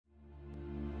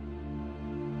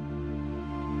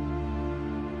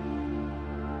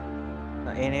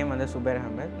என் name வந்து சுபேர்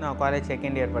அகமத். நான் college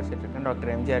second year படிச்சுட்டு இருக்கேன்,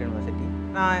 டாக்டர் எம்ஜிஆர் யூனிவர்சிட்டி.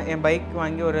 நான் என் பைக்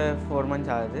வாங்கி ஒரு 4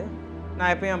 months ஆகுது.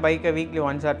 நான் எப்போயும் என் பைக்கை வீக்லி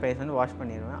ஒன்ஸ் ஆர் ட்வைஸ் வந்து வாஷ்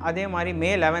பண்ணிடுவேன். அதே மாதிரி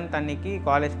May 11th அன்னைக்கு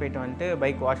காலேஜ் போய்ட்டு வந்துட்டு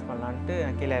பைக் வாஷ் பண்ணலான்ட்டு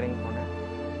கீழே இறங்கி போனேன்.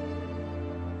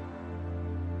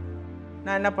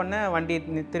 நான் என்ன பண்ணேன், வண்டி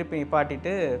திருப்பி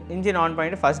நிப்பாட்டிட்டு இன்ஜின் ஆன்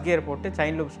பண்ணிவிட்டு ஃபஸ்ட் கியர் போட்டு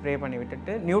செயின் லூப் ஸ்ப்ரே பண்ணி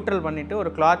விட்டுட்டு நியூட்ரல் பண்ணிவிட்டு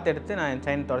ஒரு கிளாத் எடுத்து நான் என்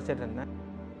செயின் தொடச்சிட்டு இருந்தேன்.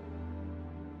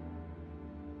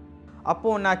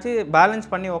 அப்போது என்னாச்சு,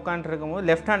 பேலன்ஸ் பண்ணி உட்காந்துருக்கும் போது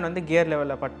லெஃப்ட் ஹேண்ட் வந்து கியர்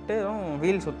லெவலில் பட்டு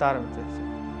வீல் சுற்ற ஆரம்பிச்சிருச்சு.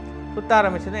 சுற்ற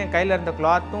ஆரம்பிச்சது என் கையில் இருந்த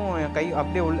கிளாத்தும் என் கை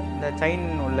அப்படியே உள்ள இந்த செயின்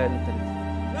உள்ளே இருந்துருச்சு.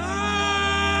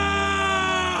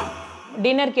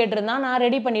 டின்னர் கேட்டிருந்தான், நான்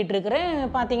ரெடி பண்ணிகிட்டு இருக்கிறேன்.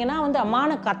 பார்த்தீங்கன்னா வந்து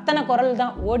அம்மான கத்தனை குரல்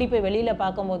தான். ஓடி போய் வெளியில்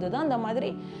பார்க்கும்போது தான் இந்த மாதிரி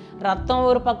ரத்தம்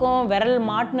ஒரு பக்கம், விரல்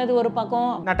மாட்டினது ஒரு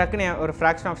பக்கம். நான் டக்குன்னு ஒரு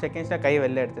ஃப்ராக்ஷன் ஆஃப் செகண்ட்ஸில் கை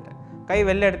வெளில எடுத்துட்டேன். கை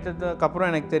வெளில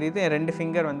எடுத்ததுக்கப்புறம் எனக்கு தெரியுது என் 2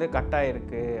 ஃபிங்கர் வந்து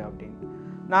கட்டாயிருக்கு அப்படின்னு.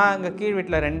 நான் இங்கே கீழ்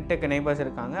வீட்டில் ரெண்டுக்கு நெய்பர்ஸ்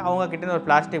இருக்காங்க, அவங்கக்கிட்ட ஒரு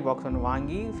பிளாஸ்டிக் பாக்ஸ் ஒன்று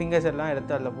வாங்கி ஃபிங்கர்ஸ் எல்லாம்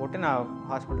எடுத்து அதில் போட்டு நான்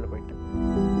ஹாஸ்பிட்டலில் போயிட்டேன்.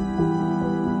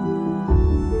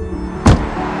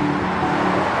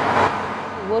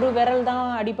 ஒரு விரல் தான்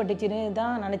அடிபட்டுச்சுன்னு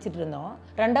தான் நினச்சிட்டு இருந்தோம்.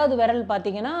 2வது விரல்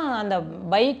பார்த்தீங்கன்னா அந்த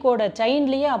பைக்கோட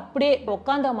செயின்லேயே அப்படியே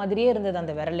உட்காந்த மாதிரியே இருந்தது.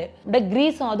 அந்த விரல் அப்படியே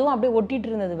க்ரீஸும் அதுவும் அப்படியே ஒட்டிகிட்டு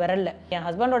இருந்தது விரலில். என்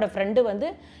ஹஸ்பண்டோட ஃப்ரெண்டு வந்து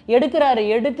எடுக்கிறாரு,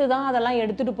 எடுத்து தான் அதெல்லாம்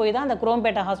எடுத்துகிட்டு போய் தான் அந்த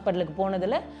குரோம்பேட்டை ஹாஸ்பிட்டலுக்கு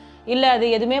போனதில் இல்லை அது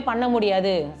எதுவுமே பண்ண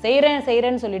முடியாது,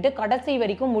 செய்கிறேன்னு சொல்லிட்டு கடைசி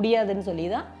வரைக்கும் முடியாதுன்னு சொல்லி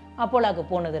தான் அப்போலாவுக்கு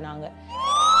போனது. நாங்கள்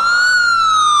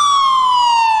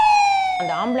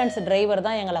அந்த ஆம்புலன்ஸ் டிரைவர்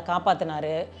தான் எங்களை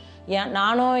காப்பாற்றினார்.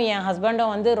 நானும் என்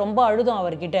ஹஸ்பண்டும் வந்து ரொம்ப அழுதோம்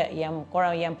அவர்கிட்ட.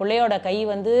 என் பிள்ளையோட கை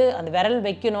வந்து அந்த விரல்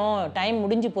வைக்கணும், டைம்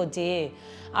முடிஞ்சு போச்சு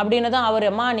அப்படின்னு தான் அவர்,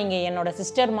 அம்மா நீங்கள் என்னோட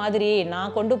சிஸ்டர் மாதிரி,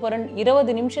 நான் கொண்டு போகிறேன்.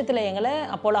 20 நிமிஷத்தில் எங்களை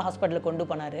அப்போலோ ஹாஸ்பிட்டலுக்கு கொண்டு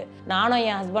போனார். நானும்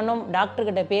என் ஹஸ்பண்டும்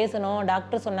டாக்டர்கிட்ட பேசணும்.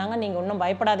 டாக்டர் சொன்னாங்க, நீங்கள் ஒன்றும்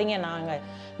பயப்படாதீங்க, நாங்கள்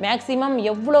மேக்ஸிமம்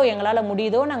எவ்வளோ எங்களால்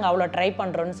முடியுதோ நாங்கள் அவ்வளோ ட்ரை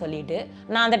பண்ணுறோன்னு சொல்லிட்டு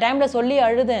நான் அந்த டைமில் சொல்லி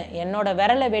அழுதேன், என்னோட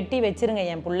விரலை வெட்டி வச்சிருங்க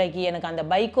என் பிள்ளைக்கு, எனக்கு அந்த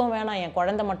பைக்கும் வேணாம், என்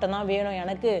குழந்தை மட்டும்தான் வேணும்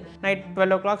எனக்கு. நைட்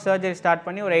 12 o'clock சர்ஜரி ஸ்டார்ட்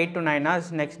பண்ணி ஒரு 8 to 9 hours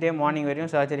next day morning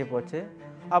வரையும் சர்ஜரி போச்சு.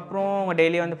 அப்புறம் அவங்க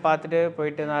டெய்லி வந்து பார்த்துட்டு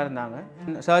போயிட்டு தான் இருந்தாங்க.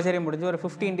 சர்ஜரி முடிஞ்சு ஒரு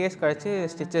 15 days கழிச்சு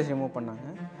ஸ்டிச்சஸ் ரிமூவ் பண்ணாங்க.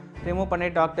 ரிமூவ் பண்ணி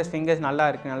டாக்டர்ஸ் ஃபிங்கர்ஸ் நல்லா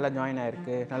இருக்குது, நல்லா ஜாயின்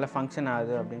ஆகிருக்கு, நல்லா ஃபங்க்ஷன்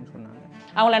ஆகுது அப்படின்னு சொன்னாங்க.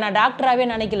 அவங்கள நான் டாக்டராகவே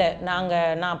நினைக்கல,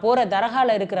 நான் போகிற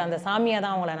தரகாவில் இருக்கிற அந்த சாமியாக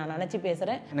தான் அவங்கள நான் நினச்சி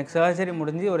பேசுகிறேன். எனக்கு சர்ஜரி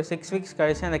முடிஞ்சு ஒரு 6 weeks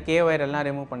கழிச்சு அந்த கேஒயர் எல்லாம்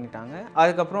ரிமூவ் பண்ணிட்டாங்க.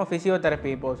 அதுக்கப்புறம்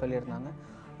ஃபிசியோதெரப்பி போக சொல்லியிருந்தாங்க.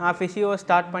 நான் ஃபிசியோ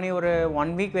ஸ்டார்ட் பண்ணி ஒரு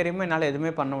 1 week வரையுமே என்னால்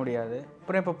எதுவுமே பண்ண முடியாது.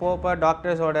 அப்புறம் இப்போ போக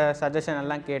டாக்டர்ஸோட சஜஷன்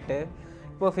எல்லாம் கேட்டு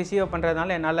இப்போது ஃபிசியோ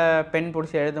பண்ணுறதுனால என்னால் பென்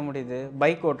பிடிச்சி எழுத முடியுது,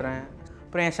 பைக் ஓட்டுறேன்,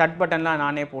 அப்புறம் என் ஷர்ட் பட்டன்லாம்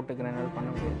நானே போட்டுக்கிறேன், என்னால் பண்ண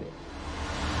முடியுது.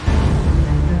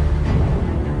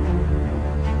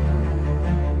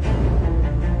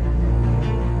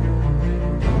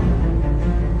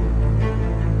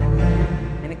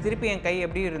 எனக்கு திருப்பி என் கை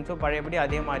எப்படி இருந்துச்சோ பழையபடி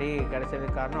அதே மாதிரி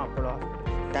கிடைச்சதுக்கு காரணம் அப்போலோ.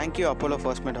 தேங்க்யூ அப்போலோ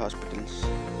ஃபர்ஸ்ட் மெட் hospitals.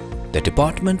 The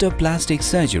Department of Plastic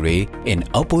Surgery in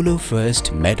Apollo First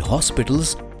Med Hospitals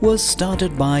was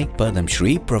started by Padam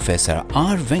Shri Professor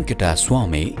R. Venkata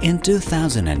Swamy in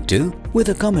 2002 with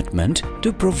a commitment to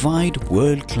provide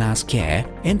world-class care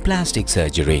in plastic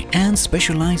surgery and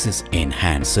specializes in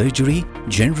hand surgery,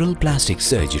 general plastic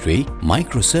surgery,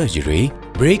 microsurgery,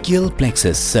 brachial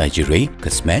plexus surgery,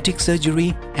 cosmetic surgery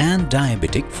and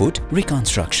diabetic foot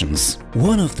reconstructions.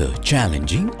 One of the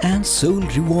challenging and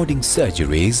soul-rewarding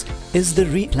surgeries is the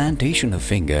replantation of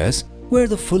fingers, where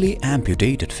the fully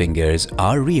amputated fingers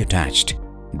are reattached.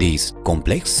 These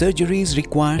complex surgeries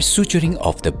require suturing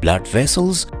of the blood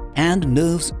vessels and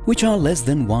nerves which are less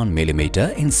than 1 millimeter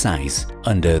in size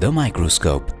under the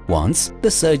microscope. Once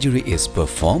the surgery is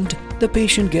performed, the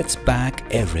patient gets back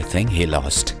everything he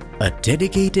lost. A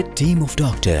dedicated team of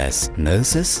doctors,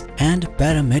 nurses and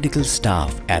paramedical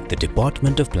staff at the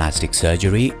Department of Plastic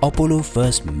Surgery, Apollo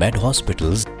First Med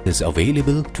Hospitals is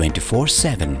available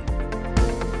 24/7.